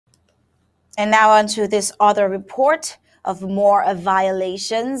And now on to this other report of more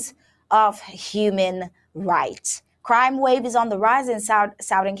violations of human rights. Crime wave is on the rise in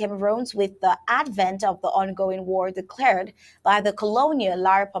southern Cameroon with the advent of the ongoing war declared by the colonial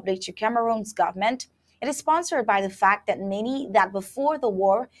La République du Cameroon's government. It is sponsored by the fact that many that before the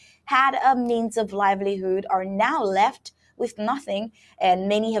war had a means of livelihood are now left with nothing, and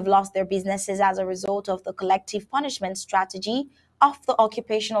many have lost their businesses as a result of the collective punishment strategy of the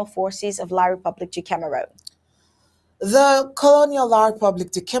occupational forces of La République du Cameroon. The colonial La Republic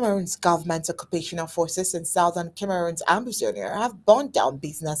de Cameroon's government occupational forces in southern Cameroon's Ambazonia have burned down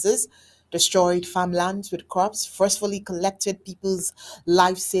businesses, destroyed farmlands with crops, forcefully collected people's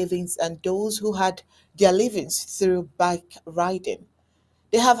life savings and those who had their livings through bike riding.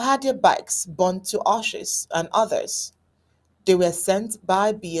 They have had their bikes burned to ashes and others. They were sent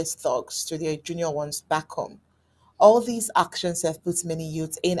by BS thugs to their junior ones back home. All these actions have put many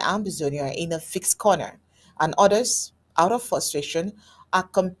youths in Ambazonia in a fixed corner, and others, out of frustration, are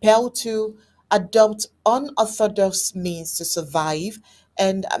compelled to adopt unorthodox means to survive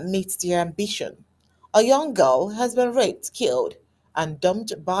and meet their ambition. A young girl has been raped, killed, and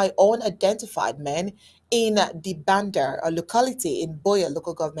dumped by unidentified men in the Banda, a locality in Buea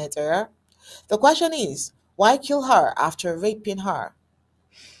local government area. The question is, why kill her after raping her?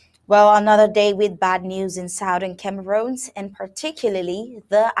 Well, another day with bad news in southern Cameroon, and particularly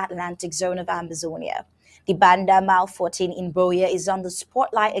the Atlantic zone of Amazonia. The Banda Mile 14 in Buea is on the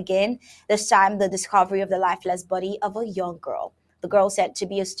spotlight again, this time the discovery of the lifeless body of a young girl. The girl, said to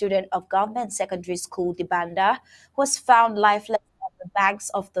be a student of government secondary school, the Banda, was found lifeless on the banks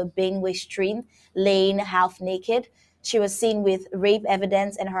of the Benue stream, laying half naked. She was seen with rape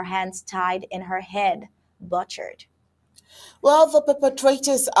evidence and her hands tied and her head butchered. Well, the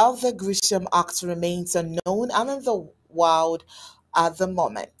perpetrators of the gruesome act remains unknown and in the wild at the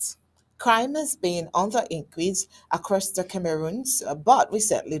moment. Crime has been on the increase across the Cameroons, but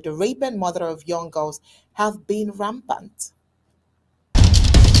recently the rape and murder of young girls have been rampant.